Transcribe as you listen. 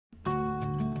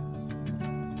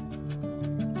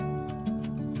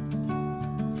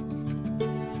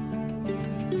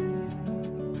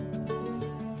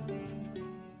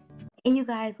Hey you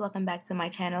guys, welcome back to my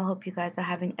channel. Hope you guys are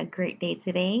having a great day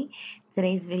today.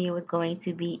 Today's video is going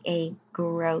to be a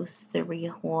grocery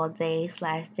haul day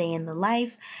slash day in the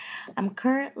life. I'm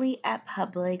currently at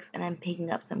Publix and I'm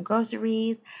picking up some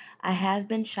groceries. I have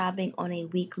been shopping on a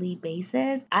weekly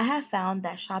basis. I have found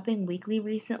that shopping weekly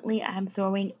recently, I'm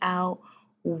throwing out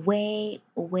way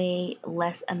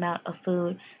less amount of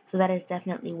food, so that is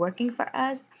definitely working for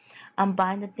us. I'm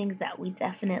buying the things that we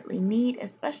definitely need,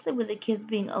 especially with the kids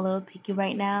being a little picky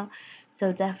right now.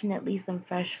 So definitely some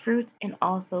fresh fruits and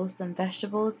also some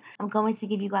vegetables. I'm going to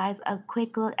give you guys a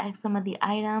quick look at some of the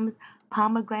items.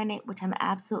 Pomegranate, which I'm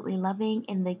absolutely loving,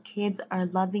 and the kids are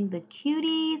loving the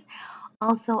cuties.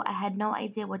 Also, I had no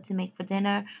idea what to make for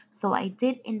dinner, so I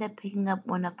did end up picking up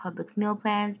one of Publix meal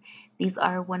plans. These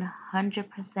are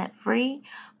 100% free,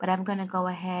 but I'm going to go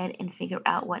ahead and figure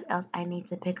out what else I need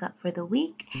to pick up for the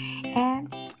week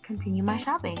and continue my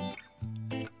shopping.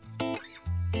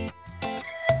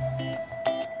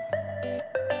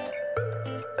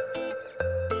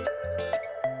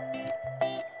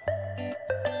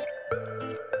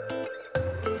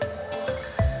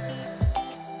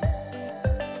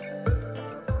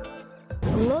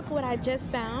 Look what I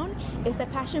just found. It's the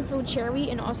passion fruit cherry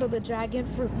and also the dragon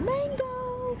fruit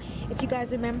mango. If you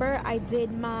guys remember, I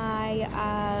did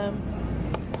my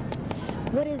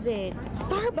what is it,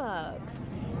 Starbucks.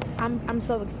 I'm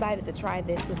so excited to try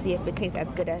this to see if it tastes as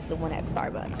good as the one at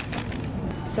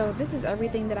Starbucks. So this is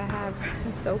everything that I have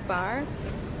so far,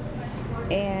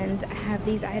 and I have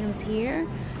these items here.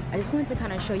 I just wanted to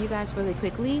kind of show you guys really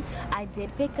quickly. I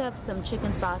did pick up some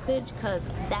chicken sausage because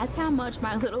that's how much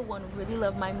my little one really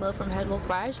loved my meal from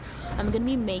HelloFresh. I'm gonna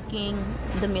be making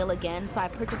the meal again, so I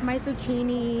purchased my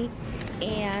zucchini,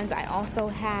 and I also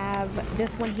have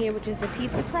this one here, which is the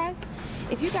pizza crust.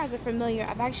 If you guys are familiar,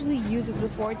 I've actually used this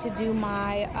before to do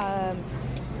my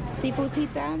seafood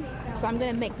pizza, so I'm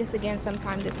gonna make this again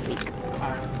sometime this week.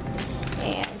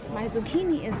 And my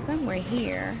zucchini is somewhere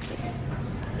here.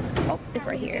 Oh, it's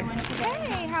right here.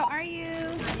 Hey, how are you?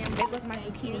 There goes my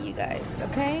zucchini, you guys,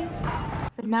 okay?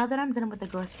 So now that I'm done with the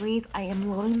groceries, I am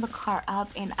loading the car up,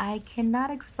 and I cannot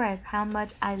express how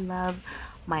much I love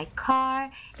my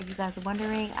car. If you guys are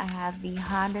wondering, I have the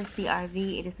Honda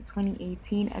CR-V. It is a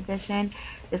 2018 edition.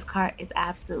 This car is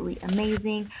absolutely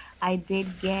amazing. I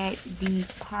did get the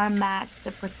car mats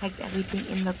to protect everything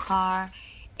in the car.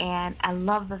 And I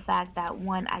love the fact that,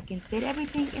 one, I can fit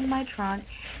everything in my trunk,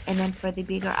 and then for the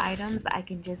bigger items, I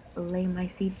can just lay my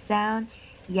seats down.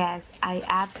 Yes, I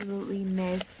absolutely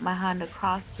miss my Honda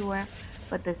Cross Tour,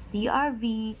 but the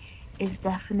CR-V is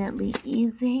definitely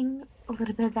easing a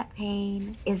little bit of that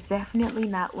pain. It's definitely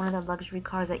not one of the luxury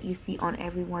cars that you see on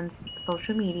everyone's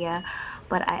social media,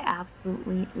 but I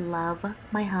absolutely love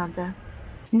my Honda.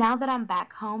 Now that I'm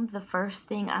back home, the first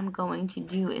thing I'm going to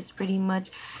do is pretty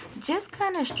much just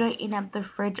kind of straighten up the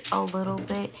fridge a little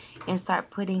bit and start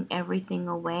putting everything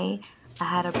away. I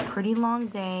had a pretty long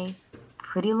day,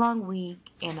 pretty long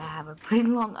week, and I have a pretty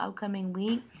long upcoming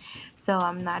week. So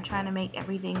I'm not trying to make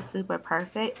everything super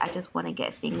perfect. I just want to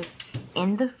get things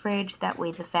in the fridge. That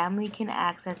way the family can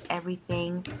access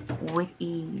everything with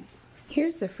ease.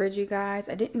 Here's the fridge, you guys.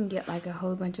 I didn't get like a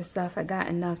whole bunch of stuff. I got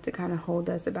enough to kind of hold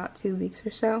us about 2 weeks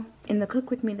or so. In the cook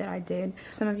with me that I did,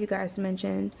 some of you guys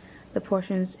mentioned the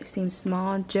portions seem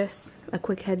small. Just a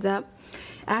quick heads up,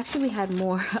 I actually had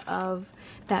more of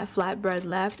that flatbread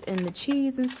left and the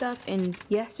cheese and stuff, and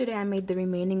yesterday I made the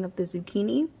remaining of the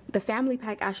zucchini. The family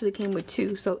pack actually came with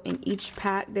 2, so in each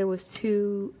pack there was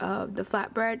 2 of the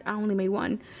flatbread. I only made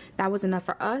 1. That was enough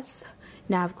for us.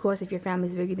 Now, of course, if your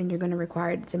family's bigger, then you're going to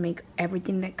require it to make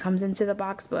everything that comes into the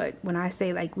box. But when I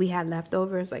say like we had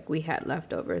leftovers, like we had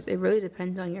leftovers. It really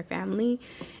depends on your family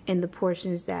and the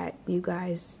portions that you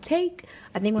guys take.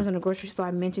 I think when I was in the grocery store,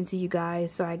 I mentioned to you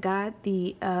guys, so I got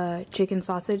the chicken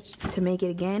sausage to make it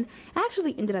again. I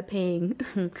actually ended up paying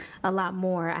a lot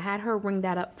more. I had her ring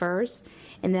that up first,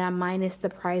 and then I minus the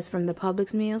price from the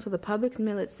Publix meal. So the Publix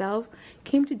meal itself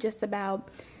came to just about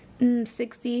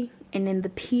 60, and then the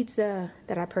pizza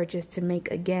that I purchased to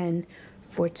make again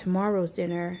for tomorrow's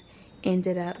dinner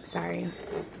ended up,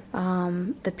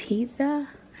 the pizza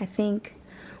I think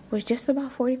was just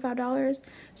about $45.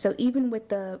 So even with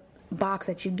the box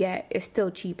that you get, it's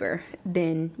still cheaper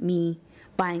than me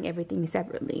buying everything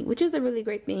separately, which is a really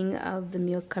great thing of the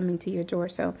meals coming to your door.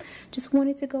 So just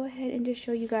wanted to go ahead and just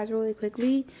show you guys really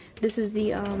quickly. This is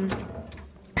the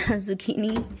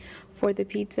zucchini for the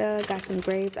pizza. Got some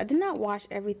grapes. I did not wash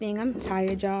everything. I'm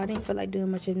tired, y'all. I didn't feel like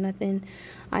doing much of nothing.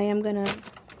 I am gonna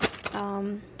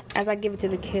as I give it to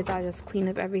the kids, I'll just clean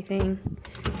up everything.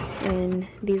 And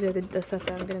these are the stuff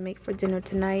that I'm gonna make for dinner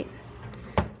tonight.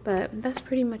 But that's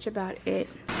pretty much about it.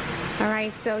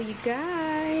 Alright, so you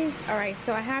guys, alright,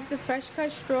 so I have the fresh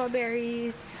cut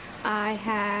strawberries, I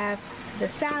have the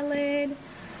salad,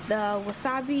 the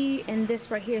wasabi, and this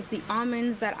right here is the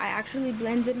almonds that I actually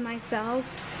blended myself.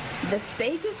 The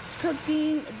steak is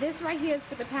cooking. This right here is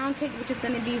for the pound cake, which is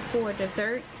going to be for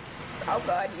dessert. Oh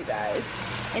god, you guys.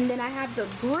 And then I have the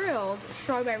grilled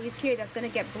strawberries here that's going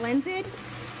to get blended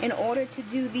in order to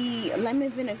do the lemon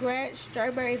vinaigrette,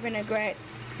 strawberry vinaigrette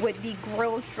with the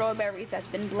grilled strawberries that's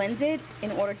been blended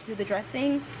in order to do the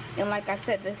dressing. And like I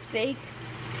said, the steak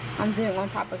I'm doing on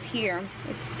top of here.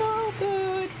 It's so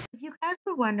good. If you guys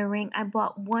were wondering, I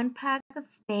bought 1 pack of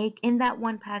steak. In that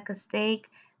 1 pack of steak,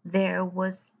 there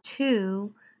was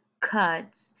 2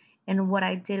 cuts. And what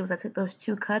I did was I took those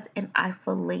 2 cuts and I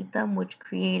filleted them, which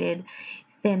created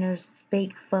thinner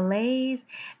steak fillets.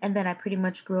 And then I pretty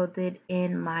much grilled it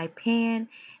in my pan.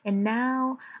 And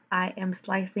now I am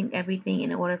slicing everything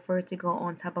in order for it to go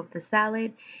on top of the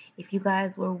salad. If you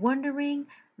guys were wondering,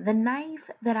 the knife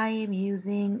that I am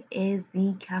using is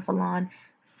the Calphalon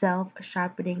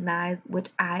Self-Sharpening knives, which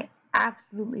I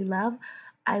absolutely love.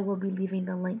 I will be leaving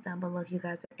the link down below if you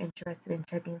guys are interested in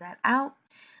checking that out.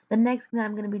 The next thing that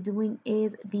I'm going to be doing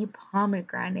is the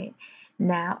pomegranate.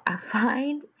 Now, I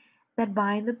find that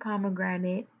buying the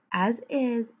pomegranate as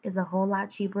is a whole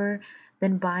lot cheaper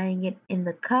than buying it in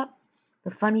the cup.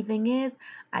 The funny thing is,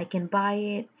 I can buy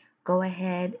it, go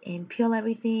ahead and peel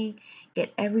everything,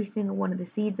 get every single one of the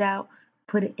seeds out,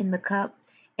 put it in the cup,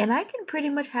 and I can pretty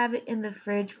much have it in the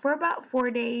fridge for about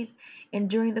 4 days. And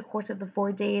during the course of the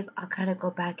 4 days, I'll kind of go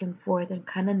back and forth and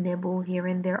kind of nibble here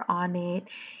and there on it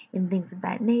and things of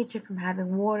that nature from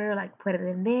having water, like put it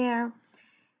in there.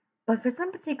 But for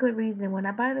some particular reason, when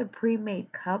I buy the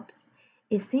pre-made cups,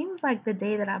 it seems like the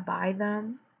day that I buy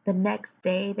them, the next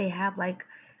day they have like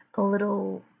a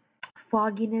little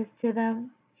fogginess to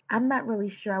them. I'm not really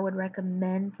sure I would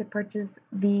recommend to purchase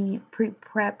the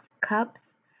pre-prepped cups.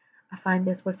 I find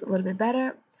this works a little bit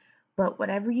better. But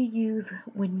whatever you use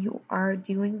when you are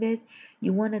doing this,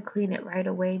 you want to clean it right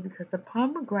away because the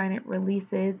pomegranate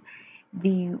releases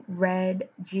the red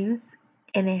juice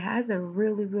and it has a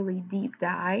really, really deep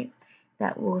dye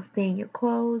that will stain your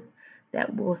clothes,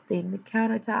 that will stain the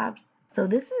countertops. So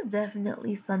this is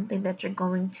definitely something that you're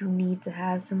going to need to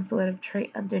have some sort of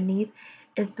tray underneath,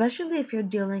 especially if you're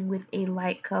dealing with a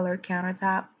light color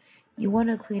countertop. You want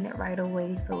to clean it right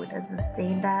away so it doesn't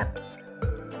stain that.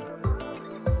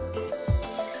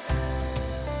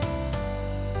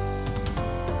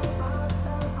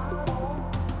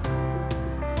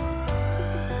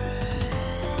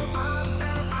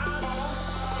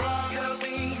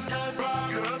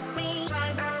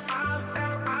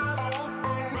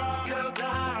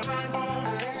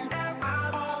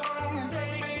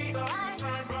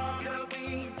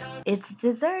 It's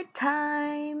dessert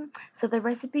time. So the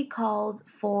recipe calls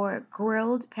for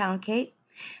grilled pound cake.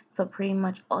 So pretty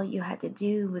much all you had to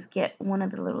do was get one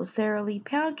of the little Sara Lee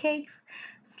pound cakes,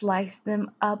 slice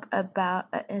them up about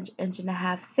an inch, inch and a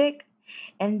half thick,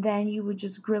 and then you would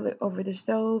just grill it over the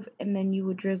stove, and then you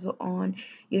would drizzle on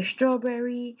your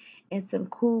strawberry and some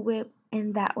Cool Whip,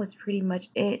 and that was pretty much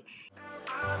it.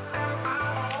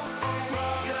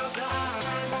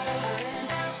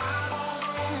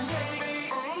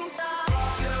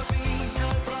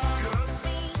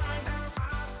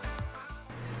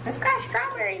 It's got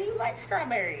strawberries. You like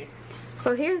strawberries.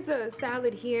 So here's the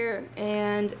salad here,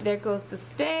 and there goes the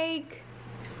steak.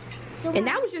 And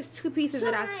that was just 2 pieces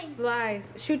that I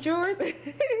sliced. Shoot yours.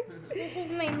 This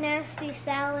is my nasty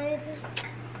salad.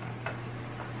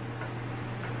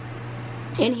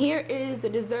 And here is the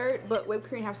dessert, but whipped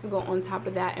cream has to go on top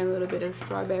of that and a little bit of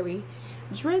strawberry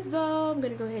drizzle. I'm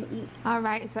gonna go ahead and eat. All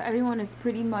right, so everyone is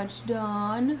pretty much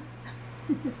done.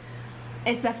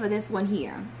 Except for this one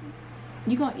here.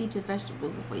 You're gonna eat your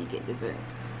vegetables before you get dessert.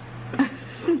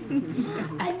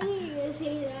 I knew you were gonna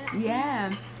say that.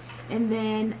 Yeah. And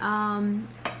then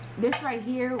this right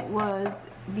here was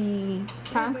the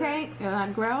pound cake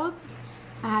grilled.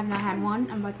 I have not had one.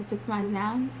 I'm about to fix mine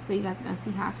now, so you guys are gonna see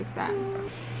how I fix that.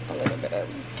 A little bit of.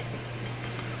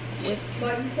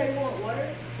 But you said you want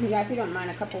water? Yeah, if you don't mind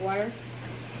a cup of water.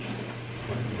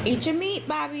 Eat your meat,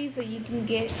 Bobby, so you can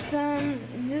get some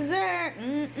dessert.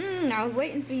 I was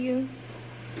waiting for you.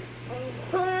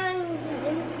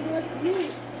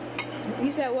 You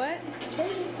said what?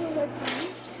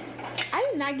 I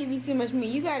did not give you too much meat.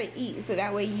 You gotta eat so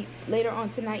that way you, later on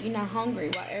tonight you're not hungry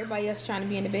while everybody else trying to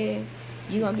be in the bed.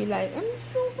 You're gonna be like, I'm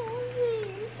so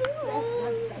hungry.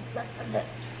 I'm so hungry.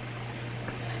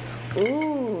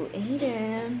 Ooh,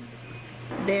 Aiden.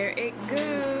 There it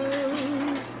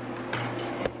goes.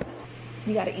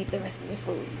 You gotta eat the rest of your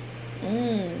food.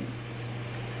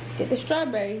 Get the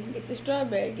strawberry. Get the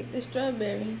strawberry. Get the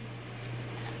strawberry.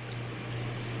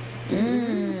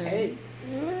 Hey.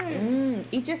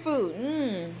 Eat your food.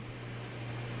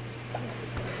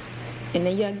 And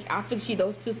then I'll fix you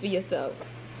those 2 for yourself.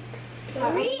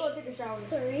 Three. Go take a shower.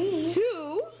 3.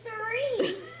 2?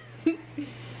 3.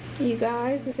 You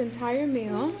guys, this entire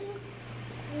meal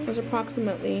was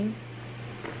approximately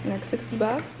like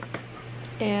 $60,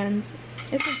 and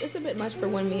it's a bit much for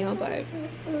one meal, but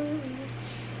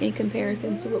in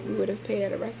comparison to what we would have paid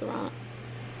at a restaurant,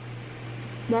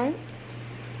 right?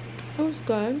 It was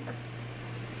good.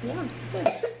 Yeah, it's good.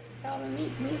 All the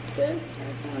meat's good.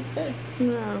 Everything's good.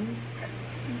 Yeah.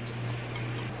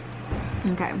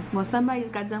 Okay, well, somebody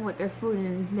just got done with their food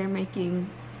and they're making,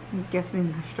 I'm guessing,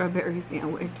 a strawberry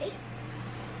sandwich.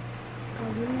 Are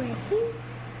you ready?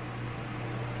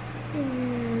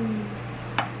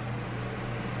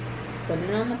 Put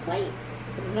it on the plate.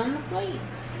 Put it on the plate.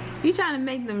 You trying to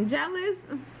make them jealous?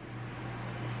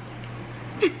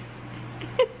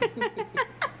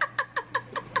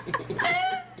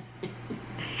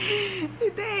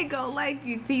 They ain't gonna like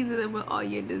you teasing them with all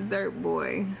your dessert,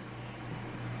 boy.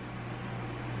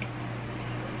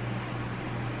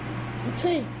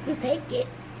 Okay, you take it.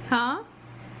 Huh?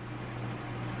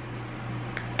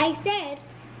 I said,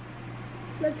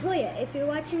 Latoya, if you're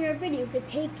watching our video, you could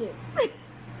take it. Is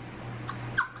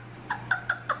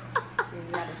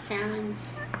that a challenge?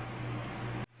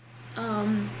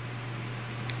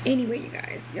 Anyway, you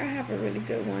guys, y'all have a really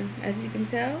good one. As you can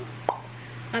tell,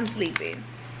 I'm sleeping.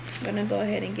 I'm gonna go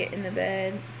ahead and get in the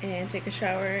bed and take a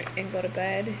shower and go to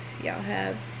bed. Y'all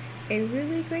have a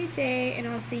really great day, and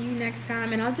I'll see you next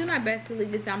time. And I'll do my best to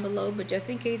leave this down below, but just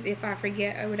in case if I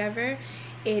forget or whatever,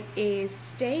 it is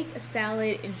steak,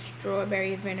 salad, and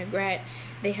strawberry vinaigrette.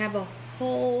 They have a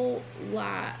whole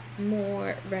lot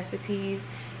more recipes,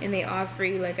 and they are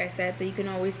free, like I said, so you can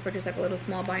always purchase like a little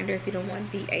small binder if you don't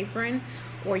want the apron,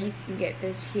 or you can get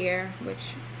this here,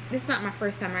 which this is not my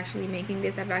first time actually making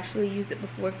this. I've actually used it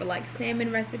before for like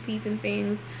salmon recipes and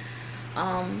things.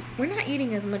 We're not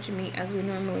eating as much meat as we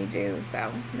normally do,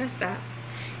 so that's that.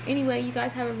 Anyway, you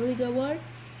guys have a really good one.